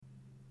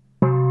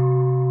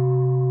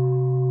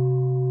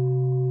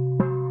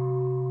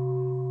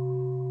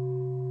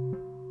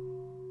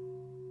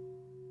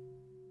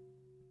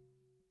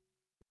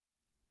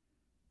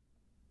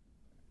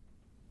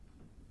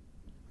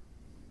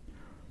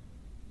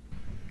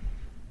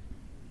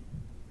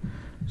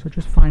So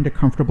just find a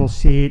comfortable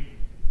seat.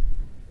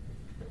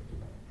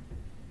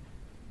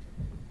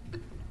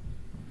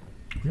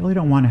 Really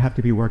don't want to have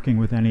to be working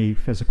with any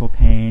physical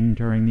pain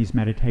during these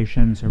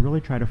meditations, so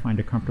really try to find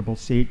a comfortable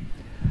seat.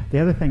 The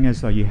other thing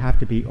is, though, you have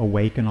to be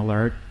awake and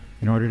alert.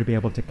 In order to be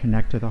able to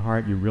connect to the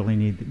heart, you really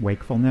need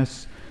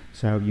wakefulness.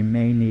 So you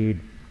may need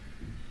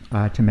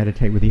to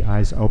meditate with the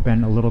eyes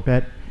open a little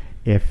bit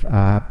if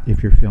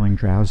you're feeling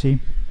drowsy.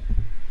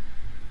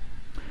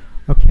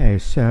 Okay,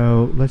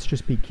 so let's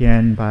just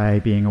begin by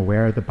being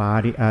aware of the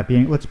body.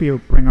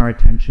 Bring our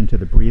attention to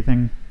the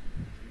breathing.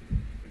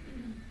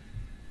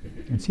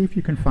 And see if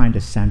you can find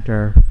a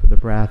center for the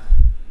breath.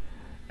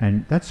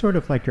 And that's sort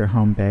of like your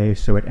home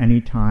base, so at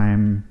any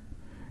time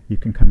you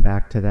can come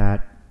back to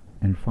that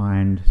and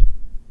find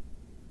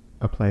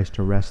a place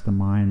to rest the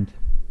mind.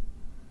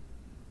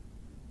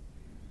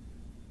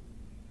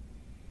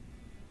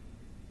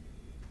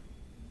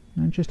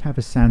 And just have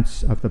a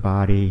sense of the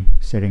body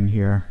sitting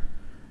here,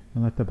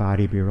 and let the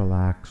body be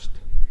relaxed.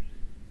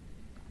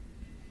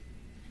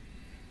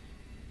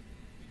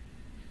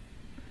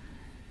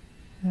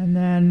 And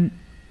then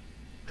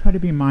try to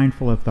be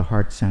mindful of the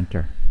heart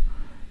center.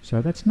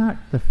 So that's not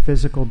the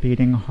physical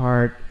beating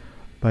heart,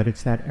 but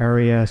it's that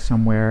area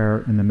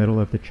somewhere in the middle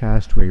of the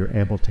chest where you're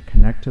able to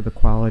connect to the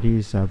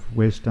qualities of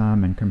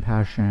wisdom and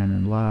compassion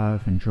and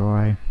love and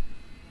joy.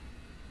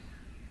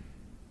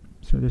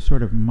 So this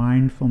sort of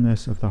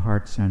mindfulness of the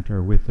heart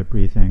center with the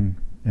breathing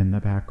in the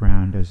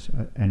background as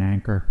an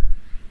anchor.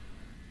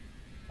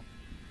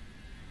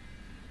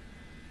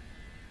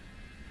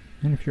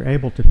 And if you're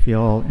able to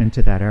feel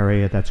into that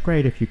area, that's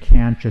great. If you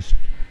can't, just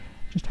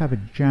have a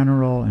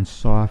general and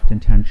soft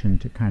intention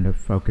to kind of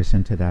focus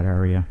into that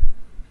area.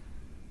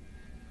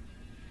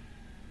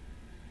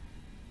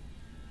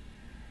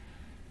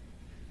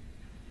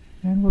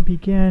 And we'll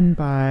begin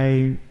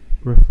by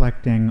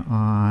reflecting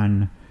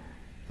on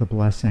the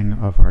blessing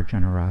of our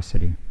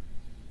generosity.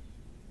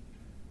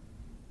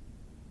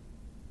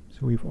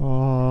 So we've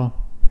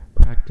all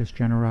practiced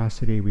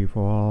generosity, we've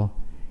all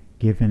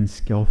given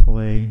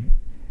skillfully,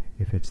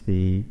 if it's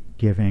the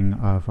giving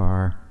of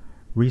our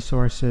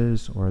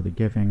resources or the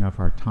giving of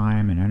our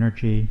time and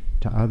energy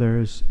to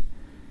others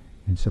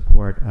in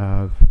support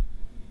of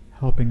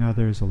helping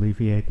others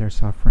alleviate their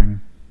suffering.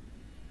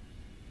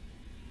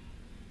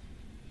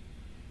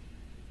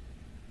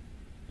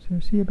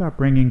 So see about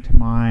bringing to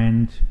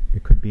mind,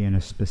 it could be in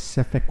a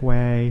specific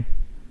way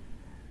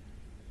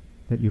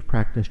that you've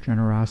practiced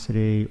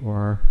generosity,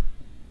 or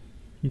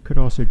you could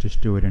also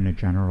just do it in a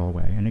general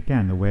way. And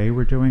again, the way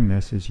we're doing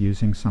this is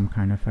using some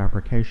kind of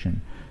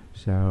fabrication.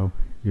 So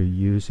you're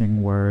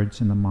using words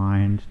in the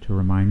mind to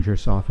remind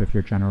yourself of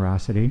your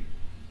generosity,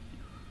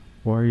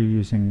 or you're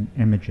using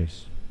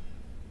images.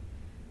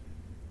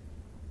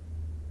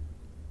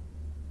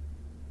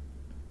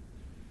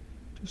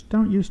 Just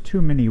don't use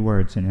too many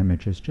words and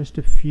images, just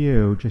a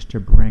few, just to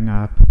bring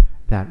up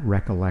that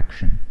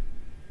recollection.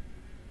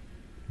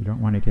 You don't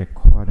want to get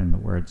caught in the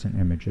words and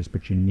images,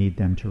 but you need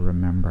them to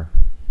remember.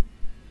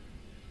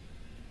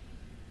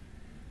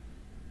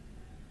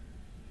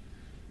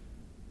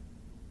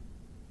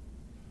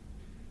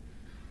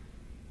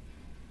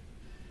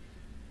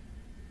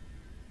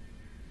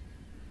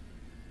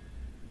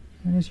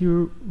 And as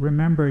you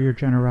remember your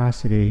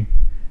generosity,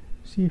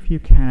 see if you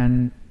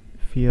can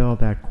feel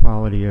that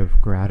quality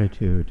of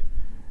gratitude.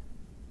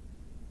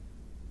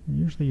 And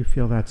usually you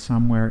feel that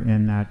somewhere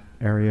in that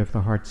area of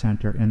the heart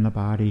center in the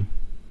body.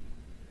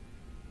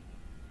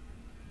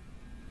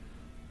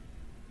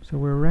 So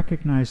we're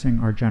recognizing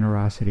our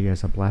generosity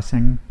as a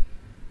blessing.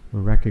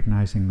 We're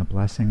recognizing the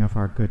blessing of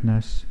our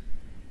goodness.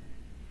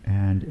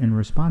 And in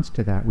response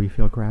to that, we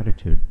feel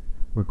gratitude.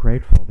 We're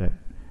grateful that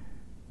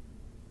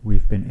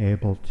we've been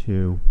able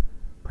to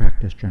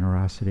practice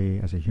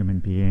generosity as a human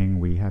being.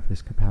 We have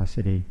this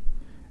capacity,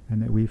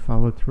 and that we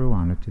followed through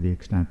on it to the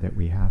extent that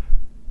we have.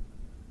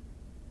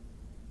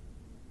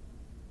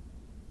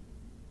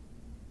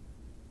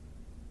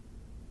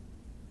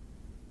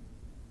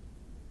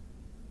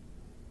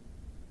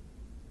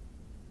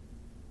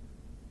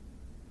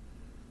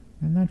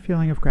 And that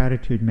feeling of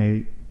gratitude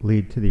may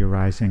lead to the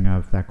arising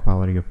of that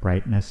quality of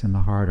brightness in the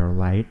heart, or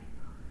light.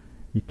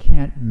 You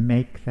can't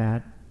make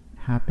that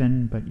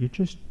happen, but you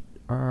just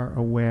are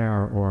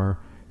aware or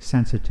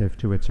sensitive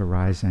to its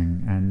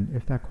arising. And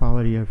if that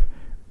quality of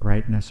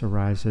brightness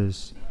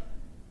arises,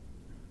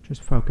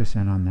 just focus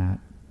in on that.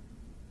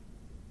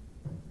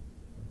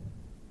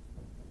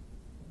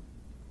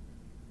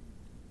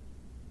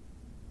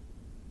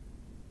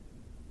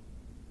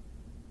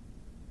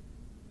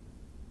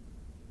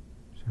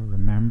 So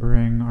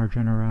remembering our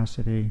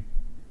generosity,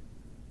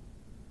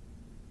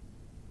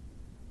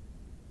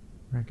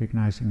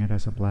 recognizing it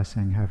as a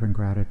blessing, having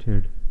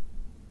gratitude,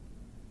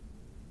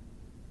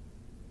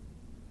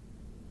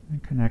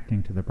 and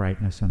connecting to the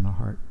brightness in the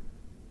heart.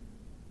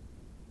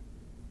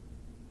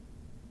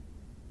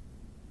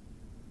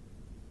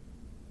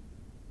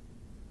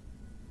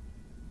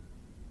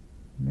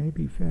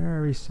 Maybe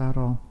very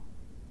subtle.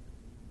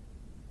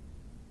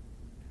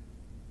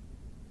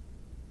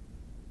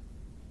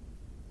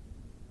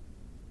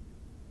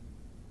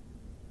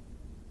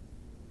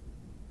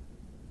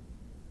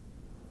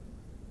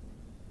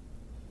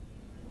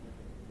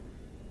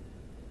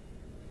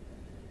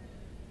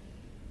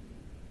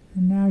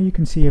 And now you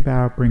can see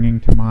about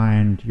bringing to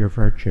mind your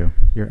virtue,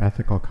 your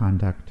ethical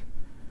conduct.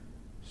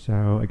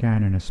 So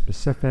again, in a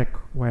specific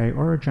way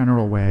or a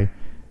general way,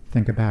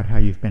 think about how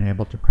you've been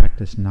able to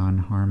practice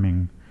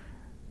non-harming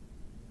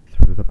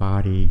through the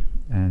body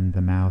and the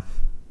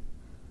mouth.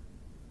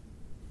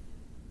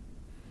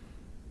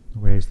 The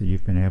ways that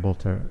you've been able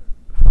to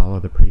follow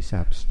the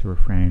precepts to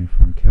refrain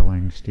from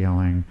killing,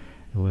 stealing,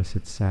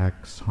 illicit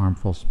sex,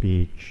 harmful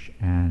speech,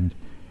 and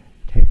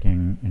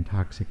taking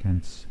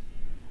intoxicants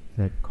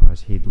that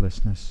cause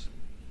heedlessness.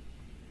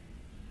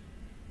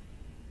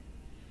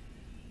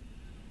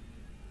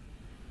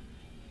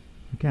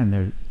 Again,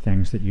 there are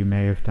things that you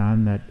may have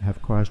done that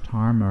have caused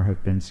harm or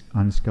have been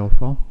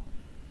unskillful.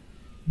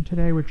 And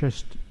today we're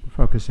just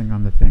focusing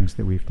on the things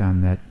that we've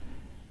done that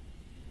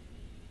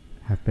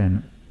have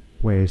been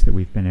ways that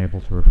we've been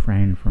able to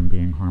refrain from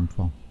being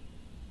harmful.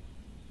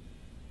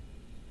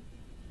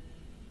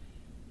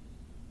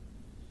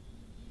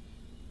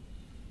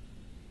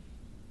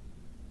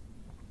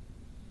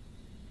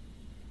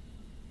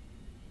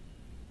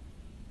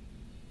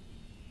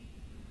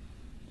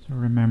 So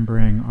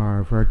remembering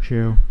our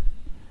virtue,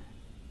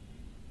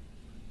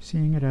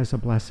 seeing it as a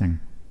blessing,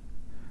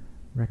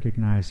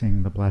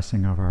 recognizing the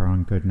blessing of our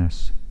own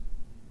goodness,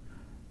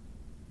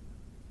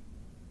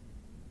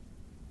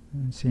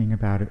 and seeing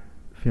about it,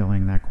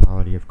 feeling that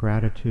quality of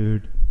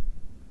gratitude,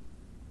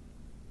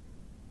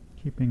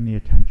 keeping the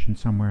attention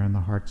somewhere in the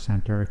heart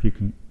center. If you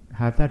can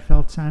have that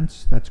felt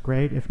sense, that's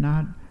great. If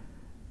not,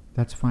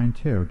 that's fine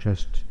too.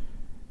 Just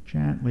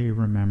gently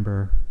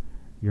remember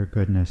your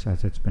goodness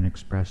as it's been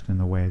expressed in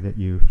the way that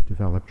you've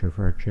developed your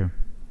virtue.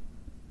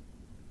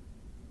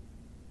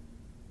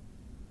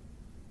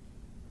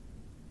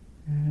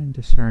 And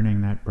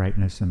discerning that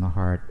brightness in the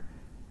heart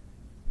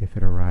if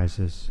it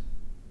arises.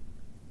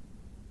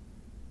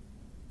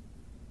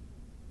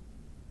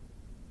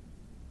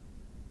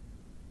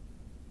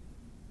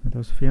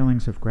 Those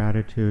feelings of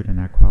gratitude and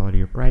that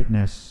quality of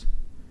brightness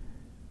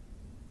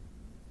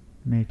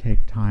may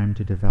take time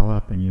to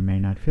develop, and you may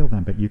not feel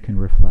them, but you can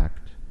reflect.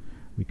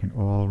 We can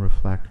all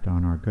reflect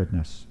on our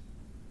goodness.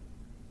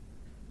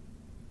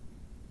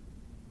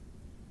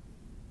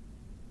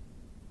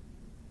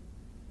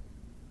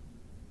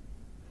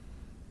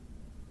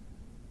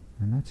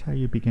 And that's how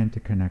you begin to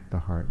connect the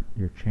heart.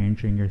 You're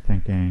changing your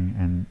thinking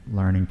and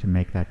learning to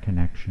make that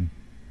connection.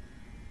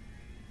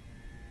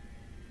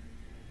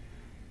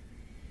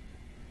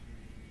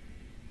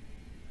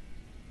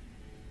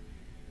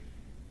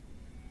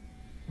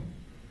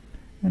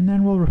 And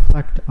then we'll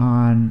reflect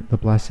on the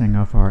blessing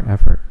of our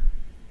effort.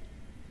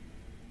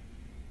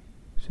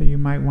 So you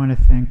might want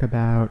to think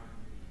about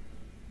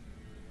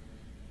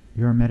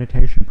your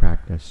meditation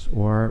practice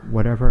or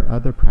whatever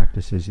other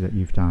practices that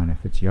you've done,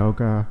 if it's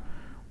yoga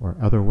or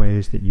other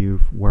ways that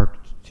you've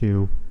worked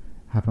to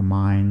have a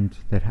mind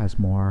that has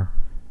more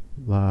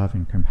love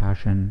and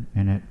compassion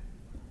in it.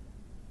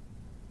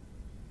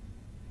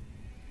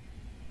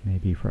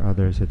 Maybe for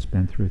others it's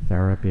been through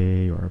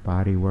therapy or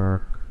body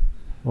work.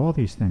 All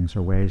these things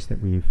are ways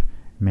that we've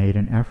made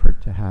an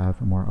effort to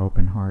have a more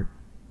open heart.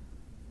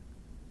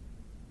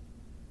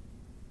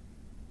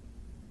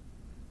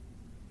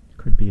 It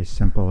could be as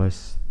simple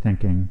as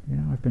thinking,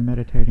 I've been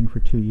meditating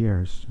for 2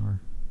 years or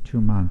 2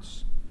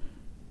 months.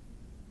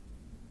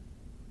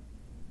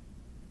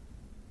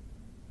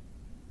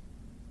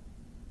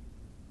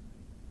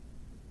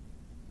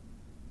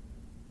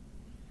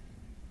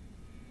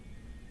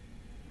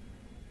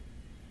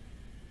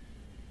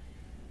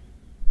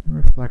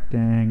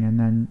 Reflecting, and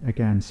then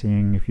again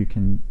seeing if you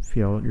can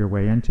feel your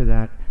way into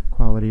that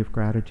quality of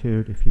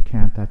gratitude. If you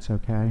can't, that's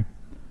okay.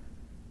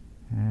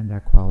 And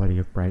that quality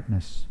of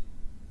brightness.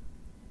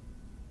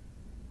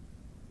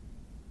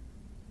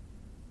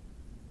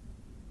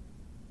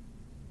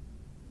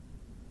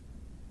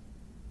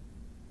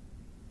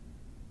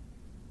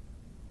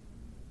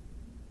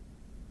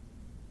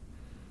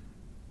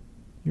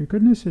 Your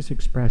goodness is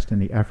expressed in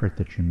the effort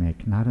that you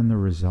make, not in the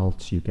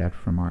results you get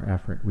from our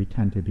effort. We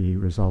tend to be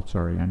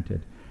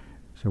results-oriented.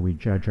 So we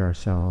judge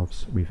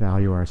ourselves, we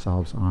value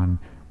ourselves on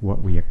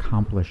what we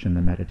accomplish in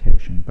the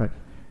meditation. But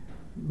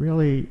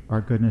really, our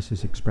goodness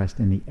is expressed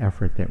in the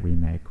effort that we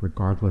make,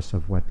 regardless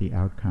of what the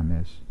outcome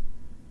is.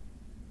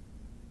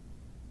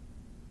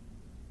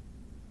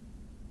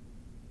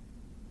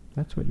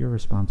 That's what you're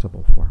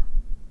responsible for.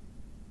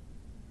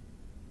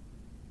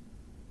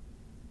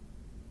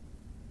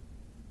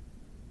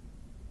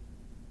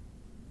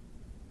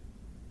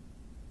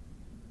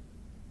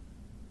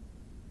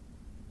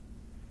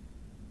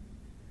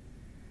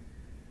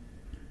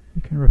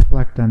 You can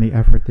reflect on the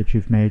effort that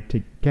you've made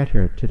to get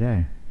here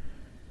today.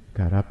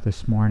 Got up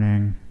this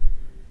morning,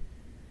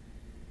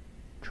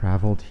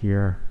 traveled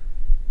here,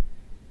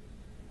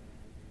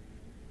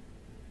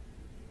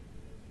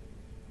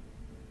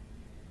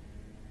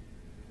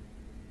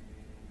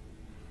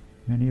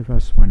 many of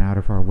us went out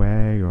of our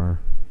way or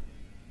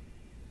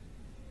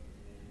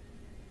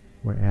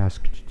were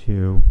asked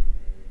to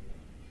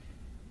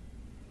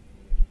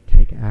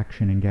take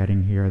action in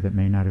getting here that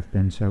may not have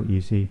been so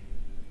easy.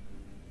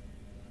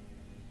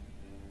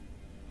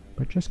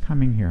 but just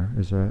coming here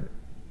is a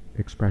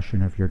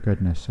expression of your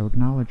goodness, so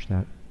acknowledge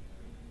that.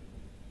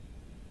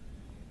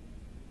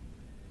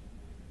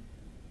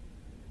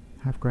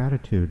 Have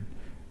gratitude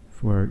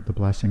for the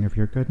blessing of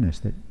your goodness,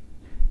 that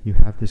you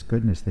have this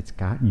goodness that's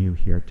gotten you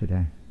here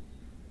today.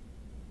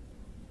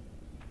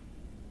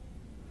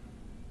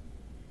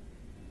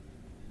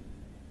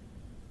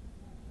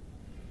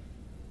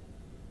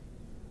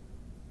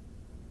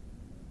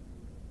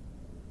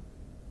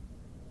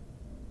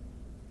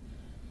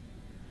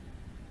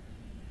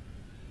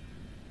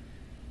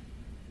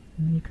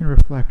 And you can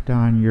reflect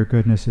on your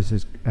goodness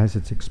as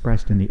it's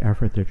expressed in the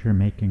effort that you're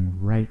making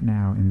right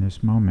now in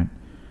this moment.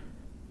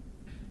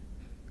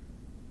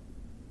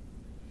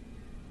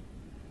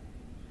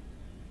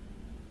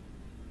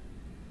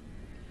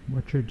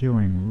 What you're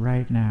doing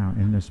right now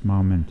in this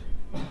moment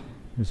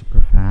is a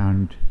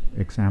profound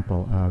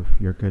example of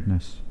your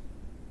goodness.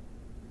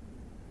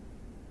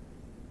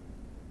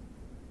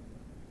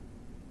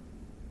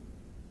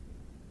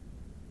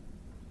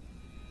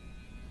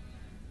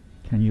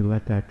 Can you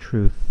let that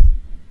truth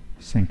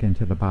sink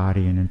into the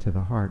body and into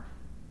the heart?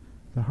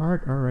 The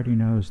heart already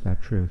knows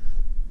that truth.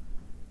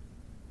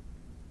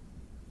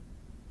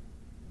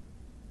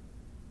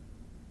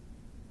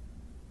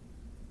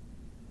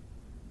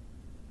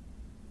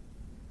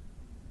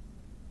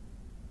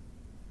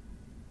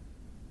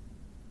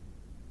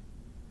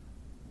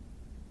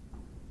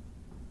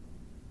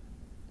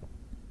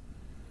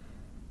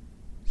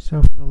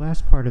 So for the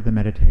last part of the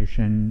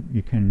meditation,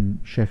 you can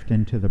shift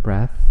into the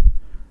breath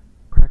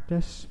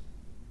practice.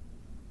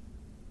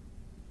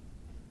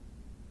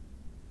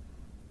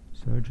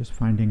 So just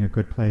finding a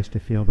good place to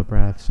feel the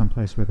breath,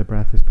 someplace where the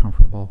breath is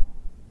comfortable.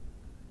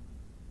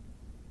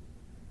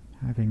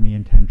 Having the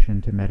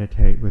intention to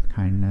meditate with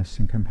kindness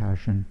and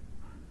compassion.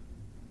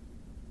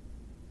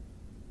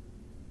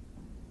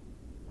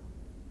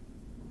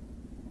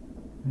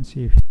 And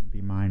see if you can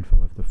be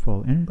mindful of the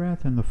full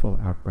in-breath and the full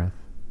out-breath.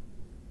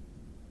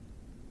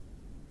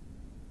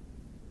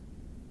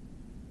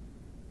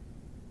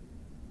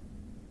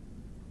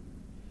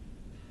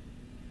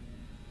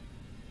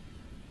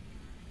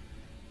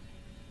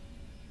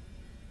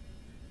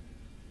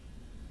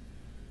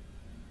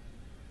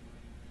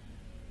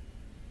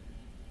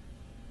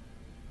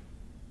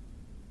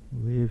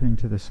 Leaving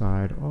to the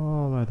side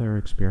all other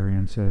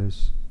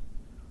experiences.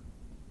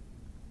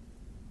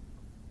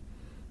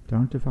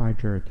 Don't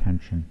divide your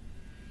attention.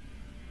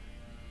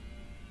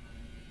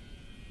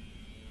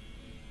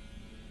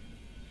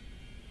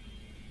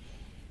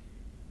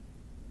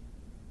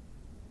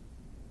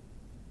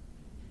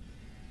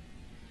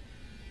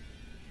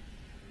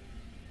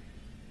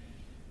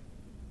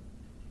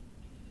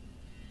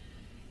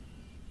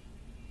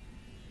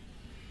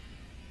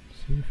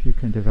 See if you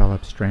can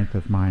develop strength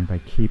of mind by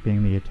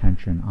keeping the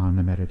attention on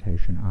the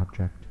meditation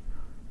object.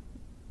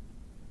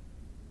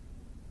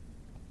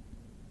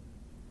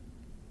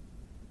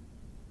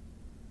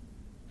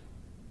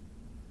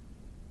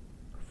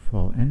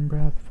 Full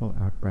in-breath, full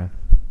out-breath.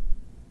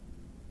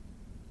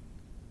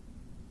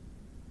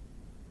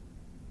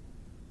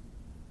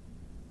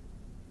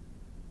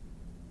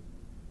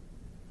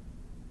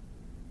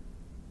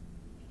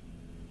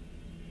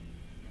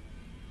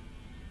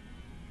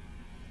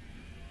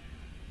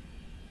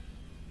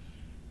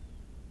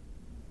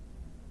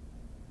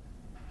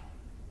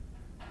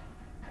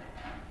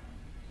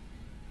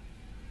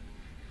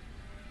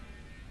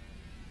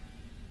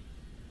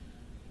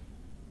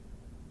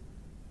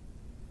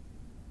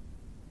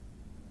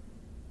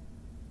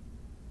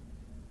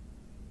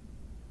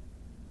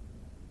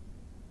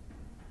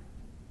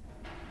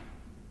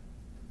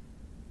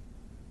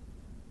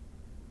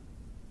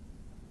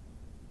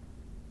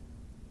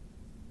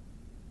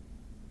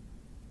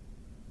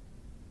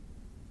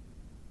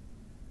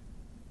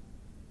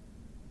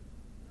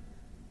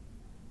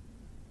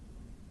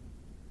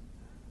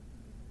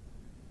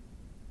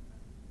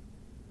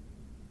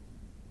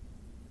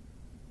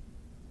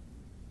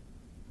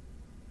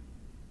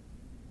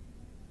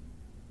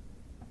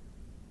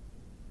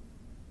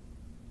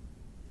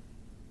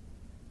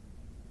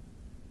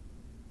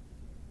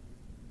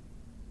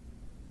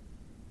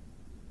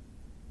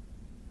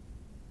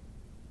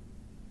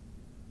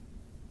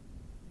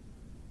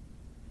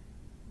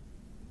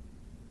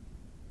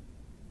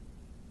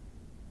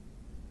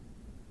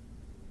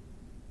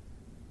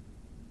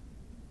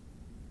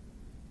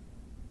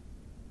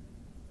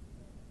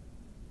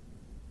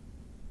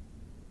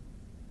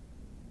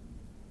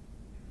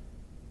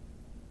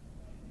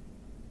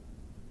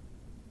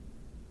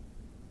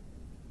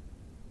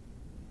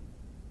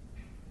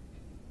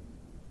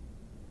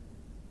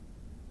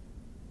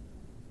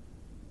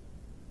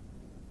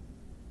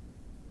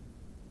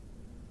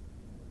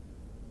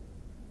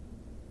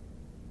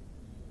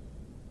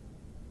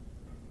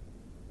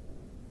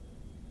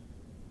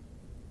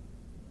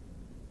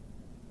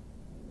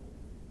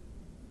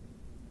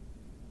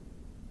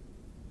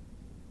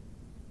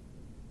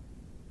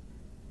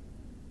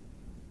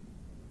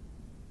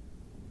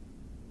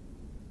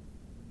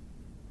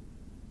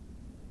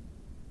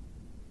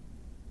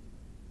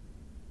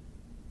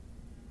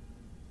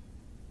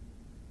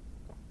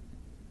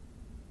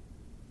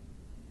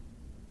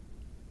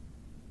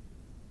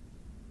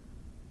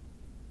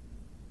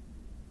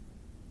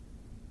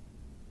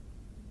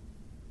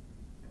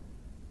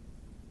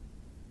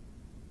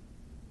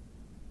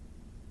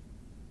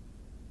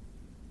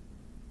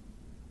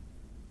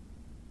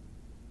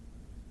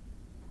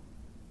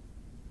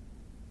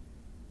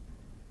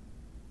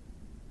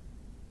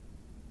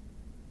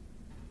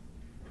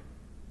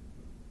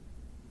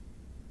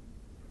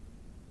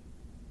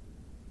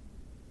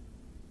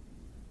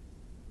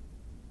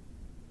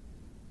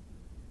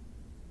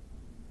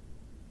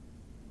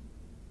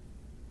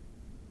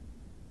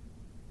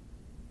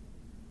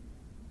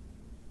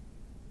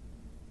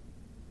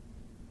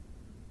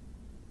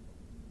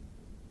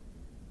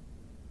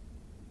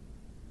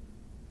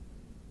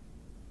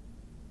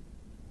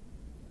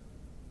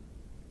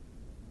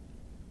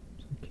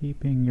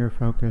 keeping your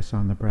focus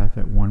on the breath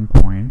at one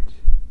point,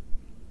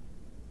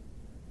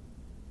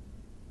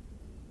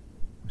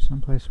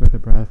 someplace where the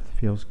breath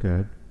feels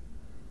good.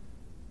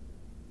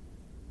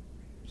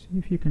 See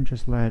if you can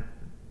just let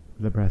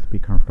the breath be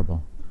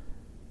comfortable.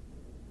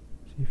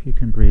 See if you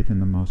can breathe in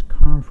the most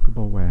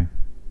comfortable way.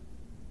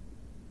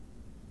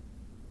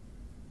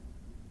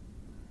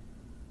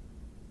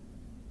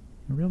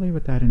 And really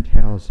what that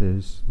entails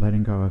is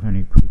letting go of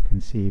any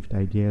preconceived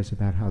ideas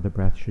about how the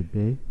breath should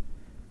be.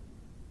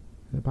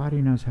 The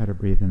body knows how to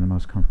breathe in the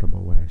most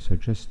comfortable way, so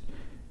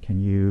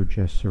can you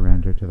just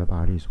surrender to the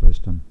body's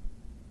wisdom?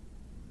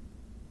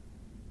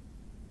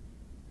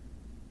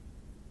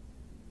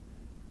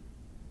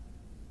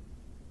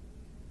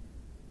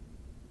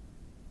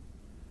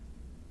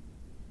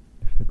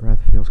 If the breath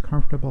feels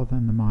comfortable,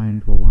 then the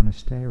mind will want to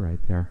stay right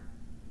there.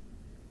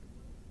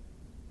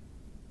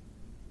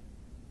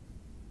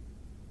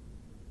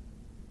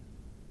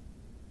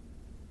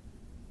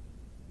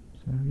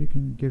 So you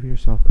can give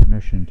yourself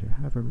permission to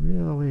have a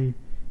really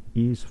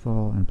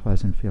easeful and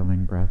pleasant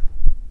feeling breath.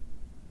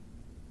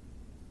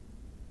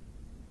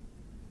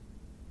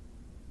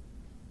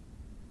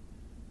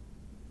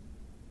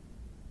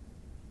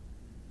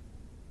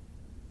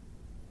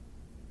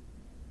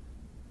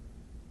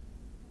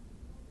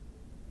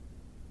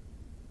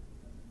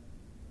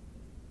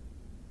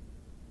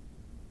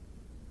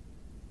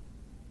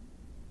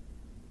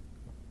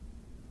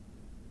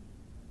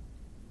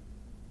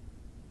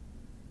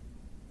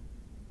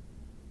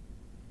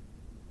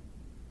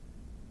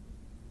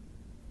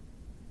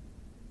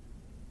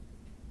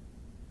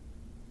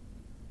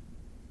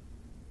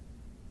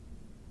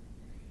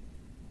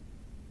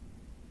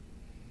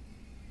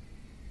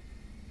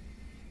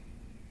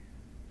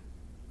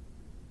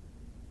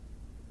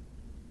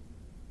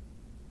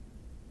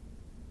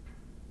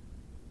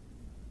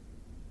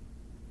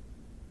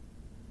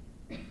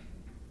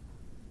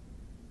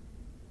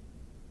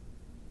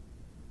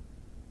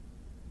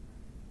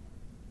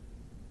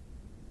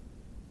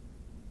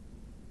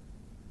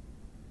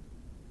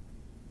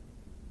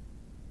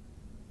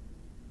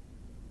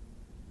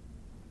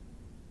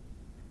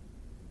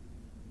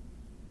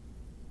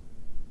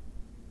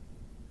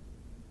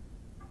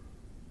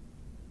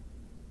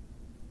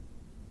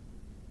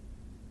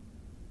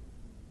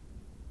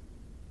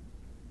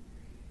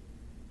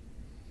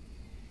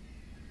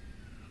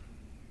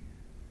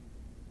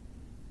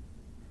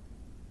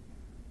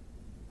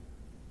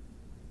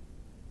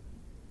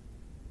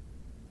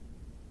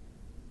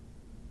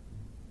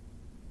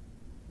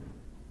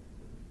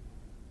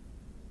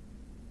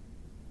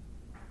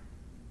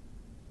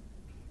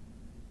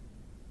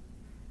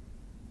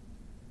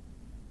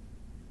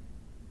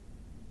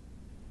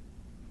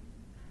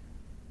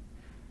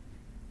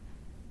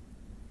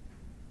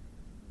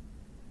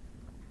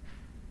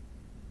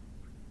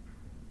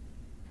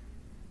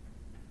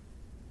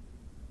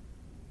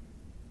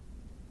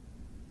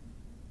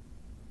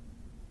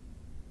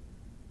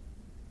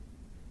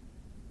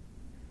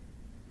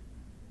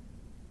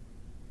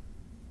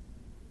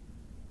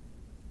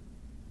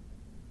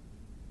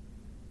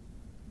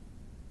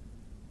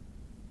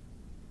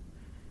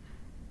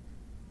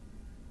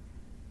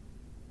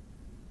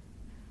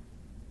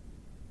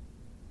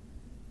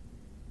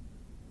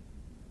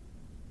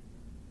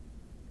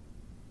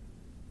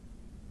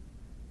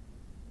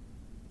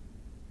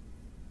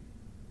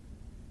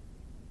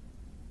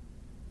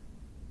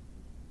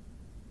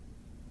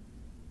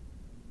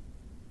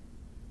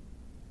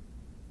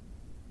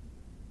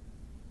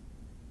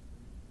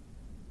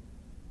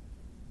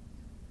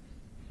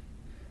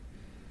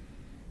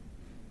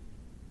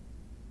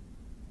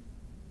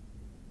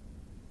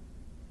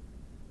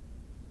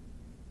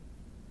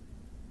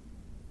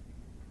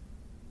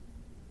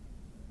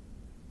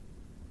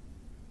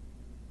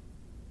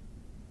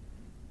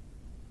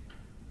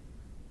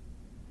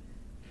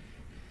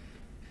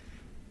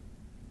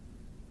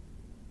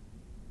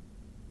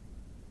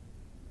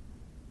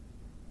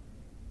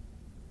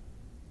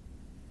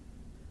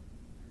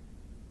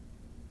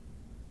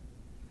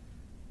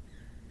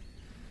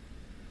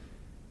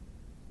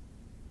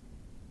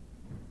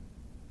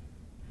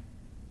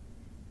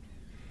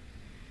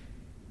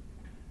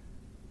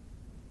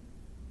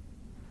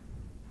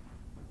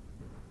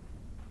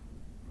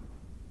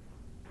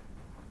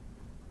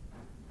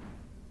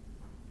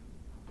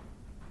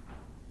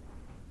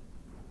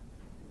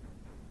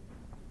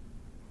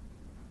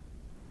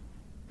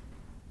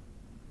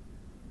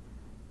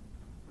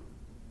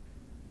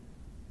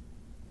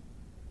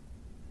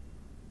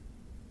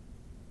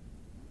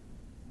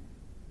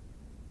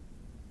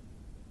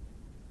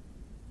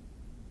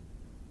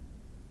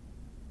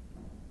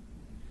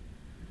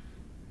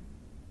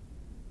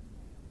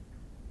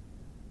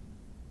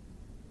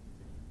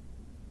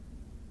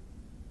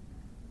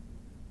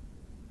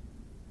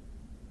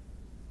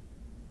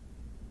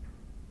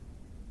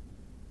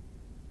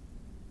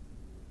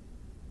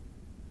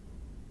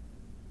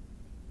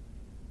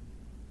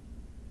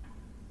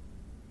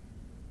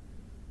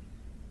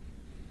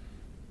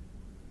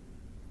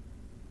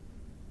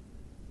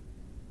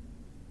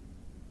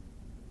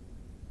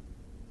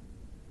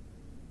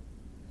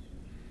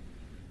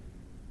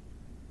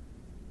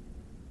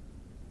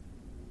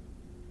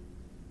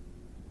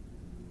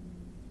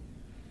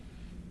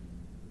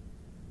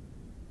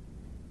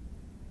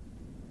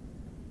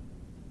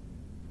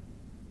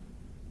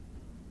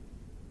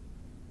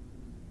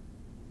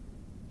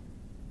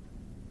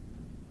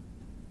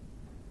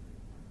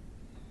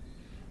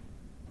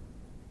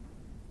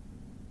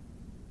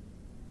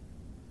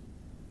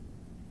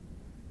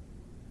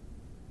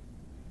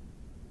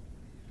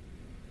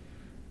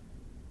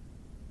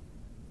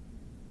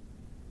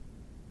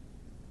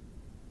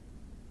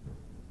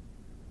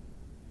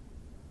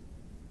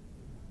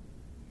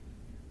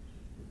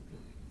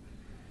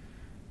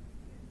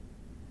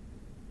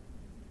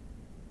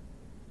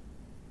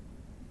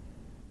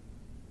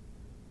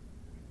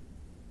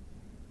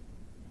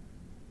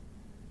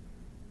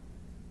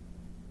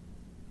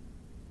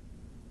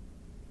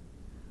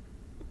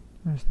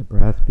 As the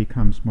breath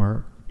becomes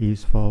more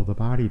easeful, the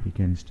body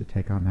begins to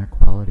take on that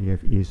quality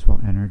of easeful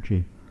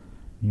energy.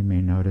 You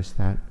may notice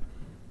that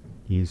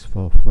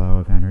easeful flow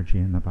of energy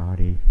in the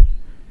body,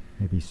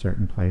 maybe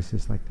certain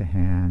places like the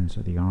hands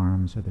or the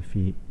arms or the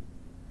feet.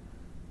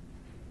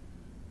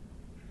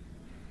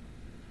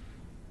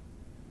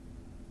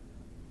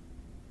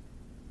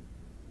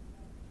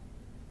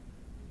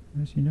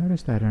 As you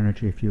notice that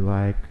energy, if you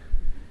like,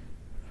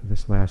 for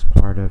this last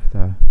part of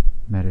the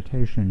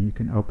meditation, you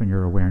can open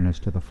your awareness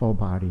to the full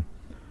body.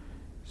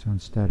 So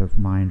instead of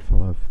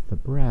mindful of the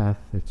breath,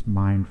 it's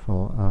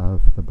mindful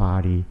of the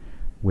body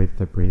with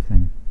the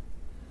breathing.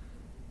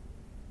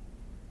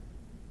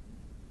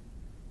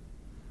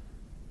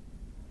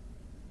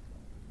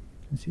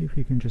 And see if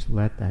you can just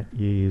let that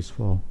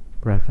easeful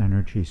breath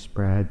energy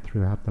spread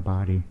throughout the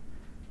body.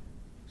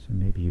 So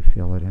maybe you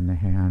feel it in the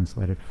hands,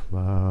 let it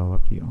flow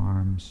up the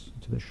arms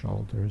to the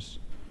shoulders.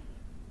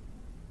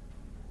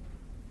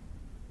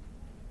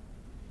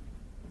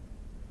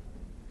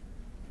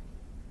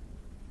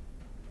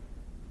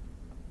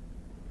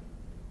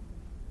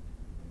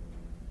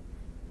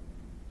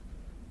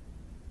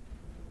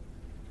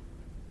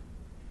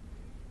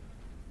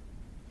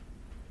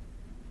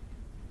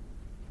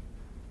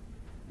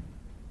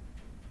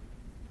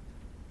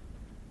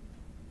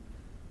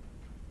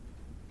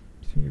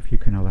 See if you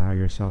can allow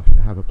yourself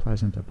to have a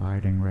pleasant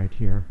abiding right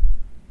here,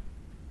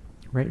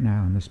 right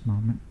now in this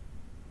moment.